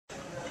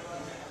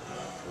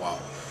Wow,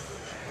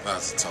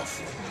 that's a tough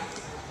one.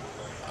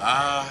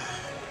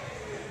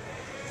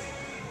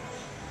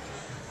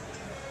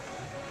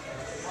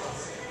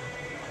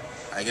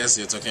 I guess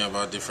you're talking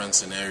about different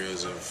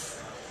scenarios of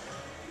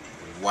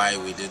why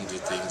we didn't do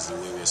things the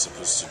way we're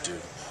supposed to do.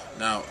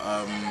 Now,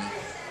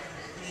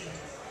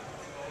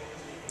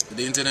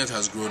 the internet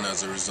has grown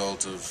as a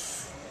result of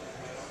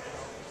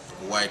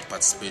wide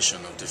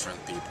participation of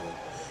different people,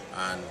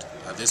 and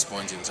at this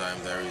point in time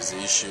there is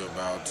the issue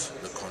about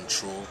the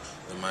control,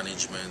 the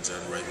management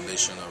and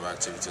regulation of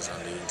activities on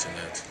the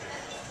internet.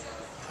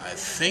 I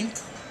think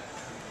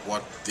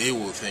what they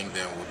will think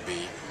then would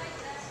be,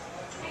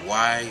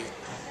 why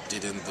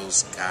didn't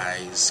those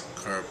guys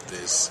curb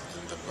this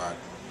in the bud?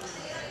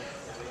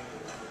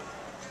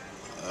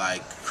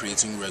 Like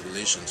creating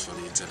regulations for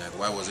the internet.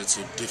 Why was it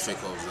so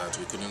difficult that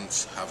we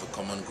couldn't have a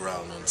common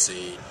ground on,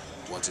 say,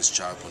 what is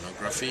child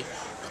pornography,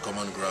 a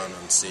common ground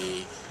on,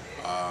 say,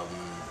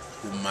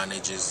 who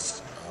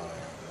manages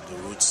the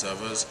root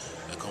servers,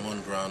 a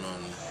common ground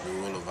on the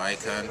role of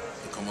ICANN,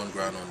 a common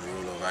ground on the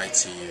role of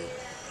ITU.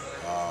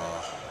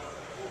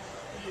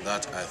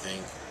 That, I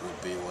think,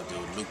 would be what they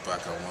would look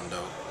back and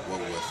wonder what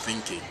we were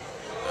thinking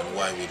and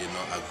why we did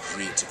not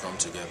agree to come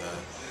together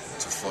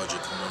to forge a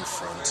common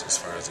front as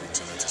far as the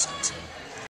internet is concerned.